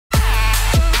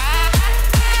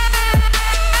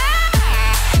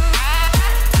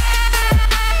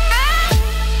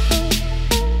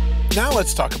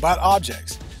let's talk about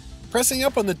objects. Pressing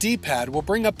up on the D-pad will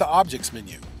bring up the Objects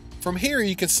menu. From here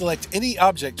you can select any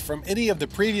object from any of the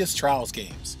previous Trials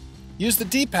games. Use the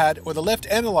D-pad or the left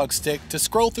analog stick to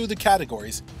scroll through the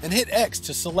categories and hit X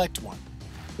to select one.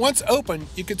 Once open,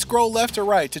 you can scroll left or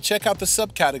right to check out the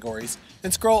subcategories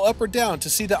and scroll up or down to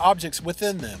see the objects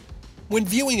within them. When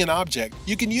viewing an object,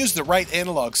 you can use the right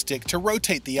analog stick to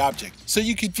rotate the object so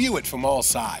you can view it from all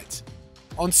sides.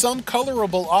 On some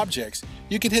colorable objects,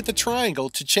 you can hit the triangle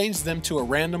to change them to a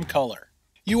random color.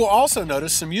 You will also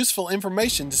notice some useful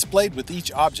information displayed with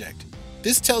each object.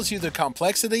 This tells you the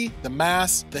complexity, the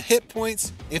mass, the hit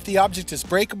points, if the object is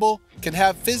breakable, can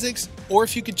have physics, or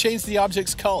if you can change the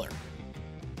object's color.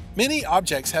 Many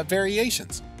objects have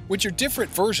variations, which are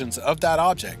different versions of that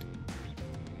object.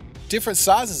 Different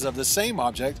sizes of the same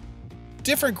object,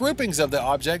 different groupings of the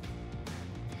object,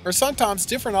 or sometimes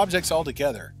different objects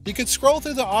altogether. You can scroll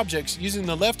through the objects using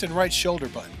the left and right shoulder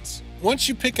buttons. Once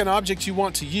you pick an object you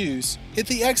want to use, hit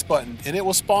the X button and it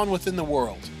will spawn within the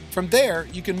world. From there,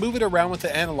 you can move it around with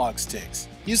the analog sticks.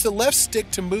 Use the left stick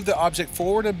to move the object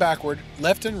forward and backward,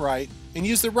 left and right, and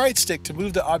use the right stick to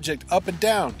move the object up and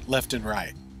down, left and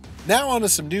right. Now on to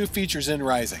some new features in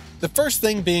Rising. The first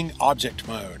thing being Object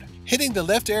Mode. Hitting the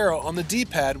left arrow on the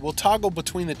D-pad will toggle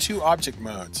between the two object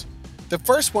modes. The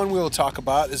first one we will talk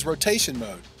about is Rotation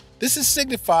Mode. This is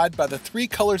signified by the three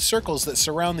colored circles that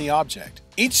surround the object.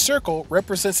 Each circle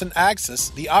represents an axis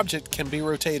the object can be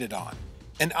rotated on.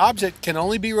 An object can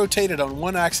only be rotated on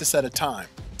one axis at a time.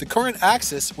 The current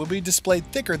axis will be displayed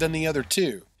thicker than the other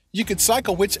two. You can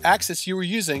cycle which axis you are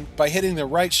using by hitting the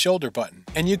right shoulder button,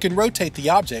 and you can rotate the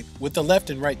object with the left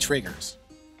and right triggers.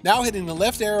 Now hitting the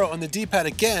left arrow on the D-pad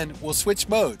again will switch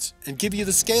modes and give you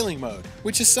the Scaling mode,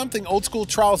 which is something old school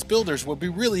Trials builders will be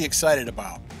really excited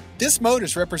about. This mode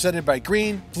is represented by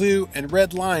green, blue, and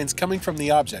red lines coming from the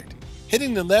object.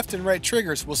 Hitting the left and right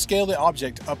triggers will scale the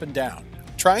object up and down.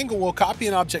 Triangle will copy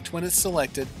an object when it's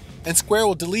selected, and square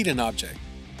will delete an object.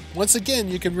 Once again,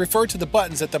 you can refer to the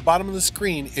buttons at the bottom of the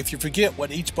screen if you forget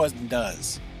what each button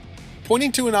does.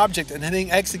 Pointing to an object and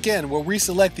hitting X again will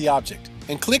reselect the object,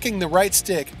 and clicking the right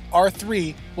stick,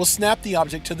 R3, will snap the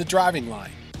object to the driving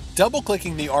line.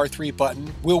 Double-clicking the R3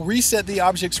 button will reset the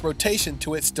object's rotation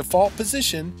to its default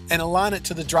position and align it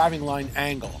to the driving line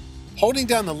angle. Holding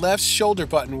down the left shoulder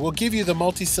button will give you the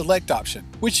multi-select option,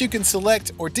 which you can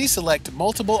select or deselect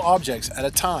multiple objects at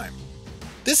a time.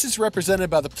 This is represented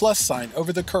by the plus sign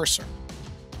over the cursor.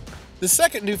 The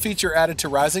second new feature added to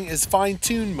Rising is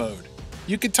Fine-Tune Mode.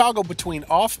 You can toggle between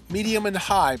off, medium, and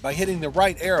high by hitting the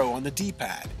right arrow on the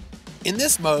D-pad. In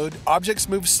this mode, objects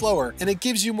move slower and it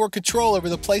gives you more control over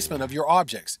the placement of your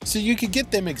objects, so you can get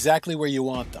them exactly where you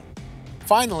want them.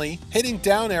 Finally, hitting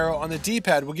down arrow on the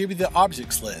D-pad will give you the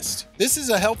objects list. This is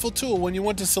a helpful tool when you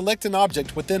want to select an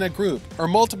object within a group or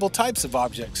multiple types of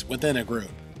objects within a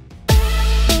group.